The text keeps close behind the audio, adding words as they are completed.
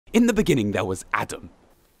In the beginning, there was Adam.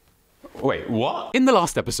 Wait, what? In the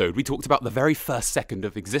last episode, we talked about the very first second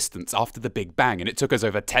of existence after the Big Bang, and it took us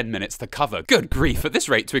over 10 minutes to cover. Good grief, at this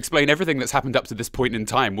rate, to explain everything that's happened up to this point in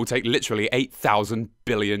time will take literally 8,000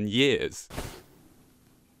 billion years.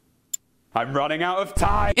 I'm running out of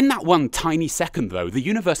time! In that one tiny second, though, the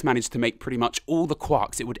universe managed to make pretty much all the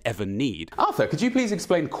quarks it would ever need. Arthur, could you please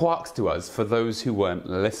explain quarks to us for those who weren't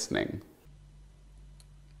listening?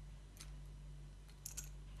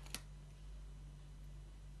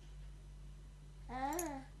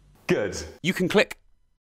 Good. You can click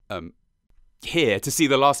here to see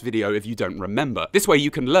the last video if you don't remember. This way you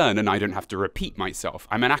can learn and I don't have to repeat myself.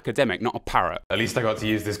 I'm an academic, not a parrot. At least I got to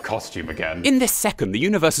use this costume again. In this second, the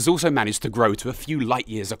universe has also managed to grow to a few light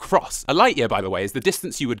years across. A light year, by the way, is the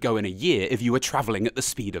distance you would go in a year if you were traveling at the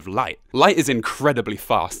speed of light. Light is incredibly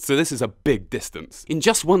fast, so this is a big distance. In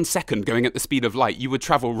just 1 second going at the speed of light, you would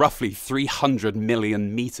travel roughly 300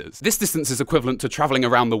 million meters. This distance is equivalent to traveling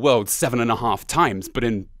around the world 7.5 times, but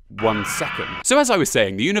in 1 second. So as I was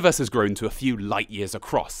saying, the universe has grown to a few light years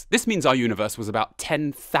across. This means our universe was about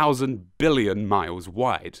 10,000 billion miles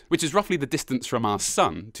wide, which is roughly the distance from our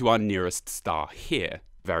sun to our nearest star here.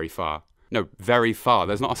 Very far. No, very far.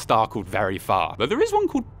 There's not a star called Very Far, but there is one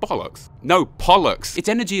called Pollux. No, Pollux. Its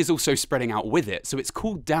energy is also spreading out with it, so it's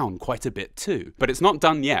cooled down quite a bit too. But it's not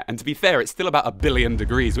done yet, and to be fair, it's still about 1 billion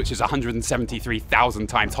degrees, which is 173,000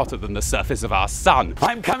 times hotter than the surface of our sun.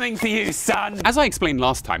 I'm coming for you, son! As I explained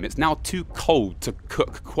last time, it's now too cold to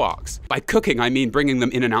cook quarks. By cooking, I mean bringing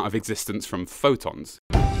them in and out of existence from photons.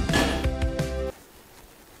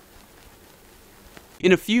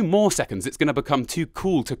 In a few more seconds, it's going to become too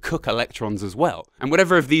cool to cook electrons as well. And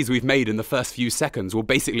whatever of these we've made in the first few seconds will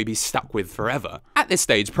basically be stuck with forever. At this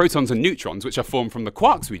stage, protons and neutrons, which are formed from the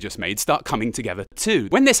quarks we just made, start coming together too.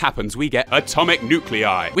 When this happens, we get atomic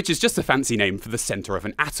nuclei, which is just a fancy name for the center of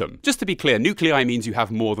an atom. Just to be clear, nuclei means you have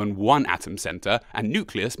more than one atom center, and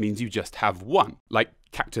nucleus means you just have one. Like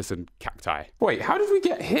cactus and cacti. Wait, how did we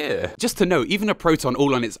get here? Just to know, even a proton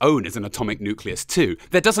all on its own is an atomic nucleus too.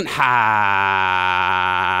 There doesn't have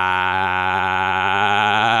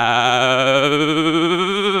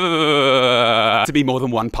to be more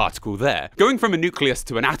than one particle there. Going from a nucleus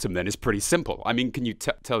to an atom then is pretty simple. I mean, can you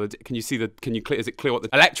is it clear what the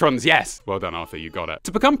electrons? Yes. Well done, Arthur, you got it.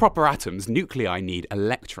 To become proper atoms, nuclei need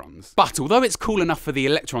electrons. But although it's cool enough for the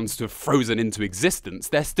electrons to have frozen into existence,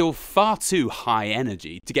 they're still far too high energy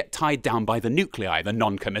to get tied down by the nuclei, the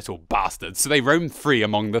non-committal bastards, so they roam free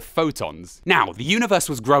among the photons. Now, the universe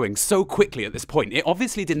was growing so quickly at this point, it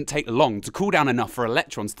obviously didn't take long to cool down enough for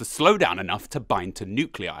electrons to slow down enough to bind to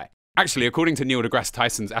nuclei. Actually, according to Neil deGrasse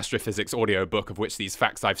Tyson's Astrophysics audiobook, of which these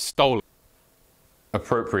facts I've stolen.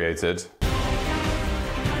 Appropriated.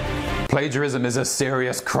 Plagiarism is a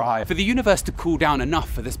serious crime. For the universe to cool down enough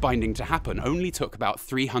for this binding to happen only took about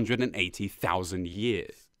 380,000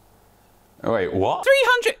 years. Wait, what?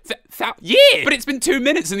 300,000 years! But it's been 2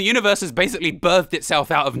 minutes and the universe has basically birthed itself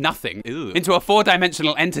out of nothing into a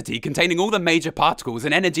 4-dimensional entity containing all the major particles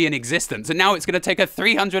and energy in existence, and now it's going to take a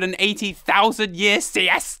 380,000 year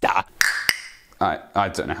siesta! I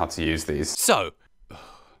don't know how to use these. So,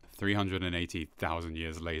 380,000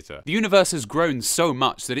 years later, the universe has grown so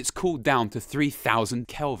much that it's cooled down to 3,000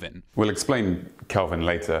 Kelvin. We'll explain Kelvin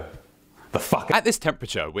later. The fuck? At this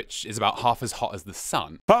temperature, which is about half as hot as the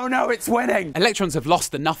sun, oh no, it's winning! Electrons have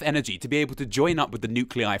lost enough energy to be able to join up with the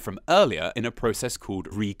nuclei from earlier in a process called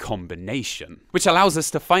recombination, which allows us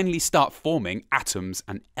to finally start forming atoms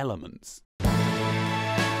and elements.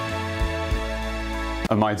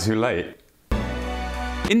 Am I too late?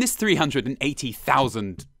 In this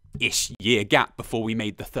 380,000-ish year gap before we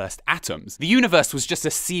made the first atoms, the universe was just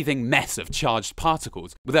a seething mess of charged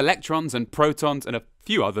particles, with electrons and protons and a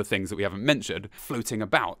few other things that we haven't mentioned floating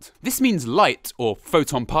about. This means light, or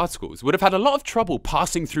photon particles, would have had a lot of trouble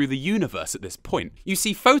passing through the universe at this point. You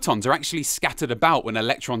see, photons are actually scattered about when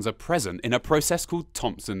electrons are present in a process called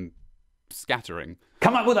Thomson scattering.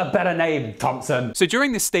 Come up with a better name, Thompson. So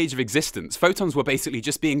during this stage of existence, photons were basically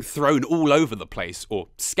just being thrown all over the place, or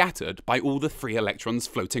scattered, by all the free electrons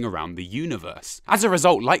floating around the universe. As a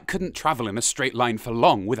result, light couldn't travel in a straight line for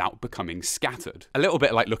long without becoming scattered. A little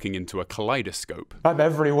bit like looking into a kaleidoscope. I'm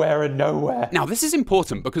everywhere and nowhere. Now this is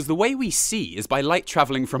important because the way we see is by light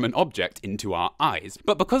traveling from an object into our eyes.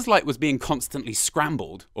 But because light was being constantly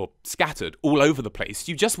scrambled, or scattered, all over the place,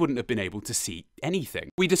 you just wouldn't have been able to see anything.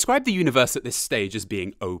 We describe the universe at this stage as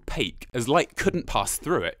being opaque, as light couldn't pass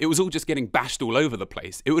through it. It was all just getting bashed all over the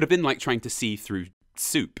place. It would have been like trying to see through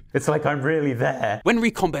soup. It's like I'm really there. When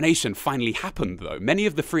recombination finally happened, though, many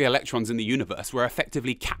of the free electrons in the universe were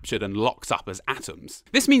effectively captured and locked up as atoms.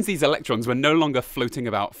 This means these electrons were no longer floating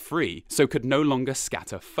about free, so could no longer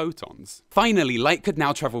scatter photons. Finally, light could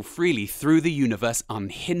now travel freely through the universe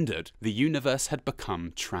unhindered. The universe had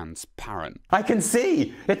become transparent. I can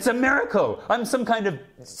see! It's a miracle! I'm some kind of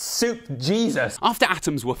soup Jesus. After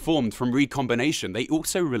atoms were formed from recombination, they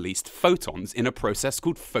also released photons in a process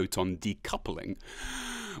called photon decoupling.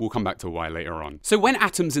 We'll come back to why later on. So when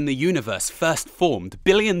atoms in the universe first formed,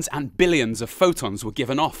 billions and billions of photons were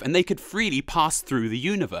given off, and they could freely pass through the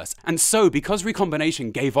universe. And so, because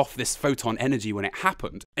recombination gave off this photon energy when it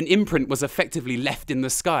happened, an imprint was effectively left in the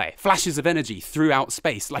sky, flashes of energy throughout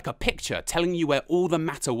space, like a picture telling you where all the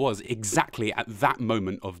matter was exactly at that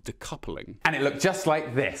moment of decoupling. And it looked just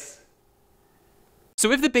like this.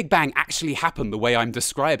 So if the Big Bang actually happened the way I'm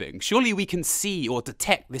describing, surely we can see or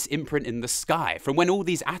detect this imprint in the sky from when all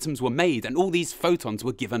these atoms were made and all these photons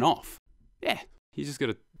were given off. Yeah, you just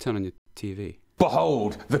gotta turn on your TV.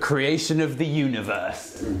 Behold, the creation of the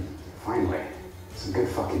universe. Finally, some good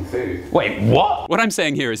fucking food. Wait, what? What I'm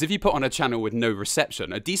saying here is if you put on a channel with no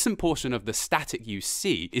reception, a decent portion of the static you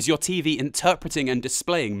see is your TV interpreting and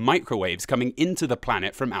displaying microwaves coming into the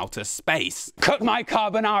planet from outer space. Cook my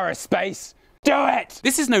carbonara, space! Do it!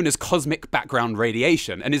 This is known as cosmic background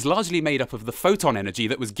radiation and is largely made up of the photon energy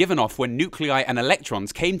that was given off when nuclei and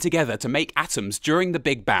electrons came together to make atoms during the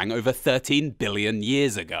Big Bang over 13 billion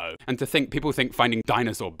years ago. And to think people think finding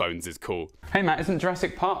dinosaur bones is cool. Hey Matt, isn't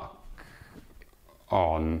Jurassic Park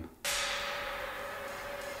on?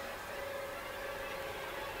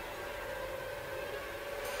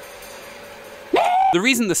 The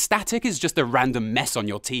reason the static is just a random mess on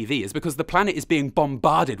your TV is because the planet is being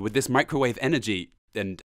bombarded with this microwave energy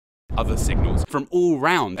and other signals from all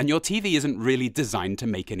round, and your TV isn't really designed to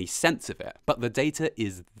make any sense of it, but the data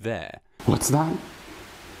is there. What's that?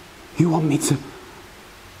 You want me to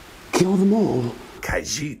kill them all?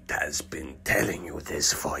 Khajiit's been telling you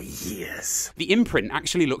this for years. The imprint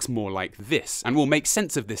actually looks more like this, and we'll make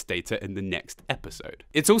sense of this data in the next episode.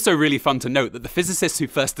 It's also really fun to note that the physicists who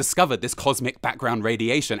first discovered this cosmic background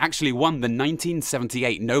radiation actually won the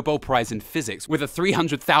 1978 Nobel Prize in Physics with a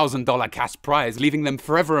 $300,000 cash prize, leaving them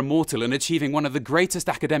forever immortal and achieving one of the greatest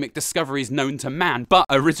academic discoveries known to man, but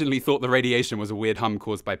originally thought the radiation was a weird hum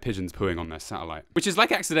caused by pigeons pooing on their satellite. Which is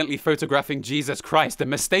like accidentally photographing Jesus Christ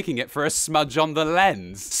and mistaking it for a smudge on the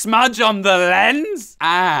lens. Smudge on the lens?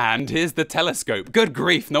 And here's the telescope. Good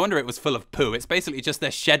grief, no wonder it was full of poo. It's basically just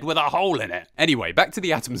a shed with a hole in it. Anyway, back to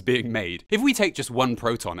the atoms being made. If we take just one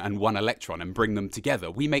proton and one electron and bring them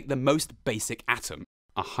together, we make the most basic atom.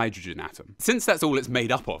 A hydrogen atom. Since that's all it's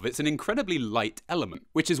made up of, it's an incredibly light element,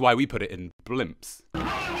 which is why we put it in blimps.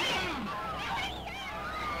 I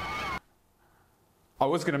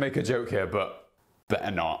was gonna make a joke here, but better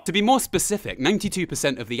not. To be more specific,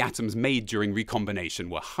 92% of the atoms made during recombination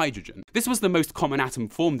were hydrogen. This was the most common atom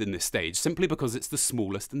formed in this stage simply because it's the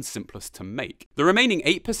smallest and simplest to make. The remaining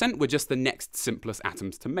 8% were just the next simplest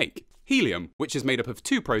atoms to make. Helium, which is made up of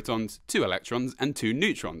 2 protons, 2 electrons, and 2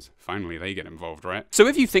 neutrons. Finally, they get involved, right? So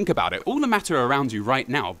if you think about it, all the matter around you right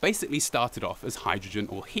now basically started off as hydrogen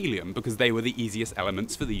or helium because they were the easiest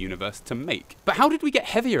elements for the universe to make. But how did we get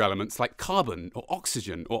heavier elements like carbon, or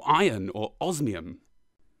oxygen, or iron, or osmium?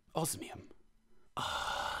 Osmium.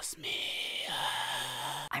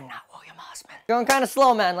 I'm not William Osmond. Going kind of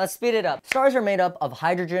slow, man. Let's speed it up. Stars are made up of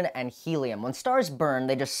hydrogen and helium. When stars burn,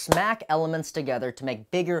 they just smack elements together to make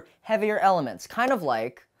bigger, heavier elements. Kind of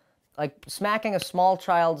like smacking a small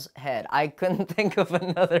child's head. I couldn't think of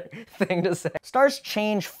another thing to say. Stars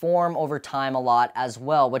change form over time a lot as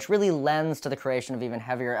well, which really lends to the creation of even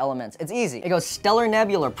heavier elements. It's easy. It goes stellar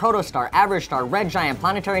nebula, protostar, average star, red giant,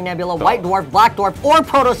 planetary nebula, white dwarf, black dwarf, or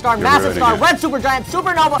protostar, massive star, red supergiant,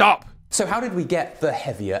 supernova. Stop! So how did we get the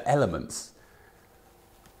heavier elements?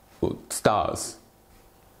 Well, stars.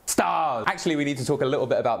 Stars! Actually, we need to talk a little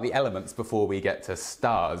bit about the elements before we get to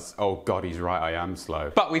stars. Oh God, he's right, I am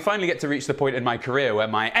slow. But we finally get to reach the point in my career where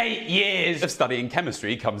my 8 years of studying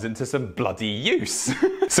chemistry comes into some bloody use.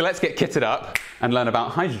 So let's get kitted up and learn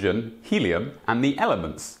about hydrogen, helium, and the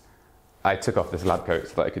elements. I took off this lab coat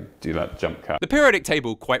so that I could do that jump cut. The periodic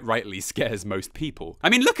table quite rightly scares most people.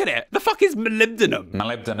 I mean, look at it! The fuck is molybdenum?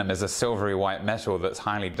 Molybdenum is a silvery white metal that's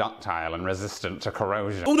highly ductile and resistant to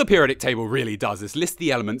corrosion. All the periodic table really does is list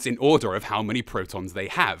the elements in order of how many protons they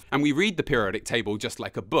have, and we read the periodic table just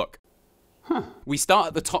like a book. We start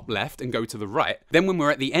at the top left and go to the right, then when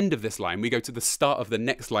we're at the end of this line, we go to the start of the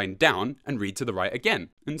next line down and read to the right again,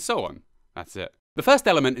 and so on. That's it. The first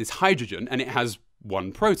element is hydrogen, and it has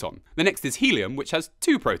 1 proton. The next is helium, which has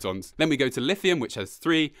 2 protons. Then we go to lithium, which has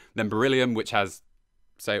 3, then beryllium, which has,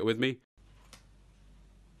 say it with me.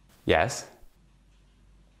 Yes.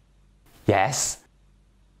 Yes.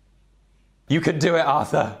 You can do it,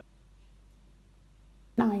 Arthur.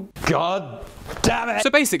 9. God damn it! So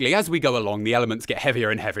basically, as we go along, the elements get heavier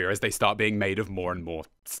and heavier as they start being made of more and more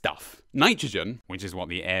stuff. Nitrogen, which is what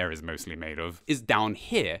the air is mostly made of, is down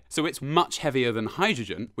here, so it's much heavier than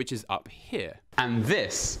hydrogen, which is up here. And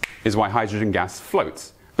this is why hydrogen gas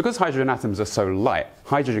floats. Because hydrogen atoms are so light,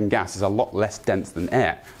 hydrogen gas is a lot less dense than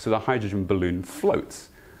air, so the hydrogen balloon floats.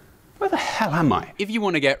 Where the hell am I? If you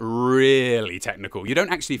want to get really technical, you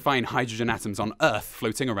don't actually find hydrogen atoms on Earth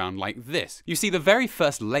floating around like this. You see, the very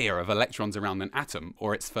first layer of electrons around an atom,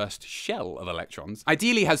 or its first shell of electrons,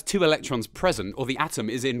 ideally has 2 electrons present, or the atom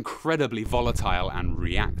is incredibly volatile and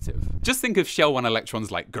reactive. Just think of shell 1 electrons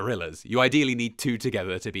like gorillas. You ideally need 2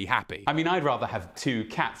 together to be happy. I mean, I'd rather have 2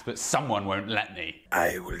 cats, but someone won't let me.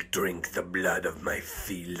 I will drink the blood of my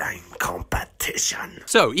feline competition.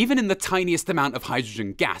 So, even in the tiniest amount of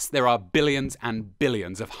hydrogen gas, there are billions and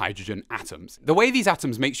billions of hydrogen atoms. The way these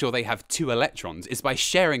atoms make sure they have 2 electrons is by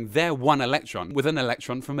sharing their 1 electron with an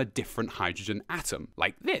electron from a different hydrogen atom,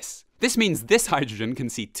 like this. This means this hydrogen can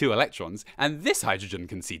see 2 electrons, and this hydrogen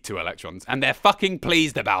can see 2 electrons, and they're fucking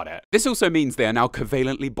pleased about it. This also means they are now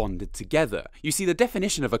covalently bonded together. You see, the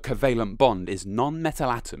definition of a covalent bond is non-metal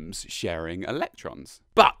atoms sharing electrons.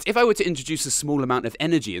 But if I were to introduce a small amount of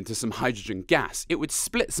energy into some hydrogen gas, it would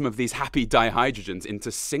split some of these happy dihydrogens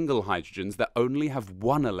into single hydrogens that only have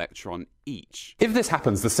 1 electron each. If this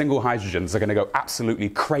happens, the single hydrogens are going to go absolutely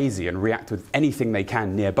crazy and react with anything they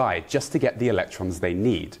can nearby just to get the electrons they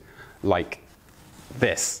need. Like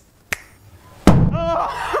this.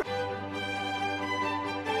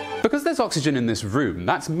 Because there's oxygen in this room,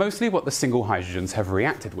 that's mostly what the single hydrogens have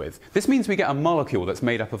reacted with. This means we get a molecule that's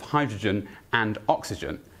made up of hydrogen and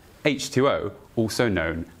oxygen, H2O, also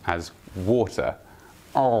known as water.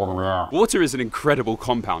 Water is an incredible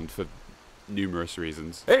compound for numerous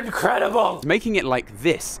reasons. Incredible! Making it like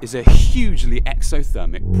this is a hugely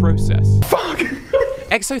exothermic process. Fuck!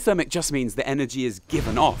 Exothermic just means the energy is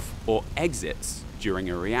given off, or exits, during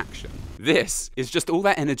a reaction. This is just all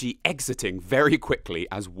that energy exiting very quickly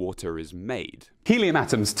as water is made. Helium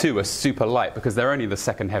atoms too are super light because they're only the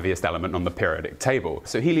 2nd heaviest element on the periodic table.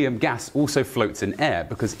 So helium gas also floats in air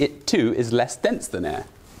because it too is less dense than air.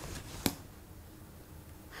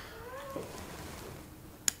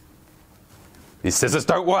 These scissors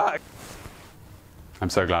don't work! I'm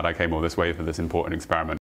so glad I came all this way for this important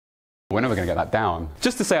experiment. We're never going to get that down.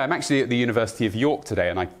 Just to say, I'm actually at the University of York today,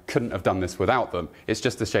 and I couldn't have done this without them. It's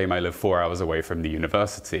just a shame I live 4 hours away from the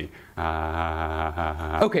university.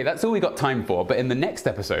 Okay, that's all we got time for, but in the next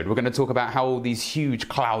episode, we're going to talk about how all these huge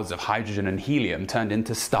clouds of hydrogen and helium turned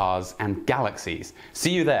into stars and galaxies.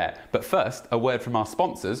 See you there. But first, a word from our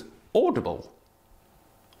sponsors, Audible.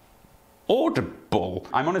 Audible.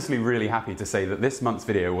 I'm honestly really happy to say that this month's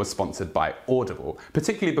video was sponsored by Audible,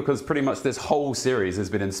 particularly because pretty much this whole series has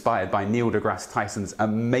been inspired by Neil deGrasse Tyson's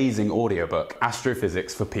amazing audiobook,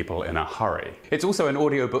 Astrophysics for People in a Hurry. It's also an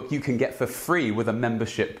audiobook you can get for free with a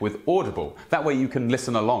membership with Audible. That way you can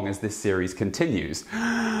listen along as this series continues.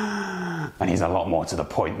 And he's a lot more to the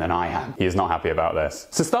point than I am. He is not happy about this.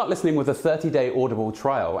 So start listening with a 30-day Audible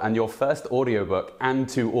trial, and your first audiobook and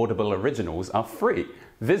 2 Audible originals are free.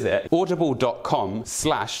 Visit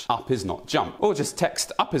audible.com/UpIsNotJump, or just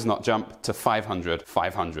text UpIsNotJump to 500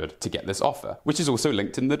 500 to get this offer, which is also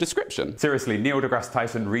linked in the description. Seriously, Neil deGrasse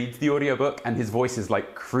Tyson reads the audiobook and his voice is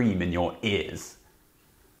like cream in your ears.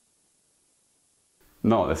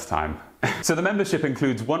 Not this time. So the membership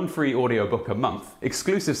includes 1 free audiobook a month,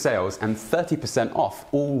 exclusive sales, and 30% off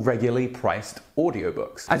all regularly priced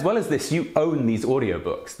audiobooks. As well as this, you own these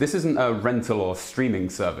audiobooks. This isn't a rental or streaming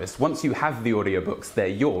service. Once you have the audiobooks, they're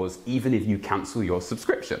yours, even if you cancel your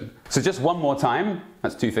subscription. So just one more time,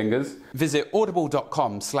 that's 2 fingers, visit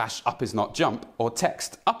audible.com/UpIsNotJump or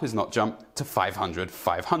text UpIsNotJump to 500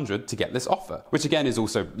 500 to get this offer, which again is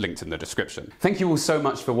also linked in the description. Thank you all so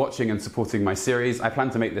much for watching and supporting my series. I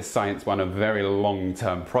plan to make this science one a very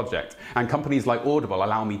long-term project, and companies like Audible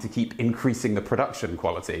allow me to keep increasing the production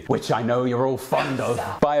quality, which I know you're all fond of.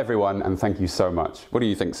 Bye everyone, and thank you so much. What do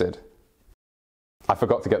you think, Sid? I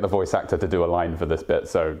forgot to get the voice actor to do a line for this bit,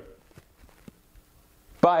 so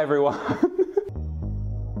bye everyone.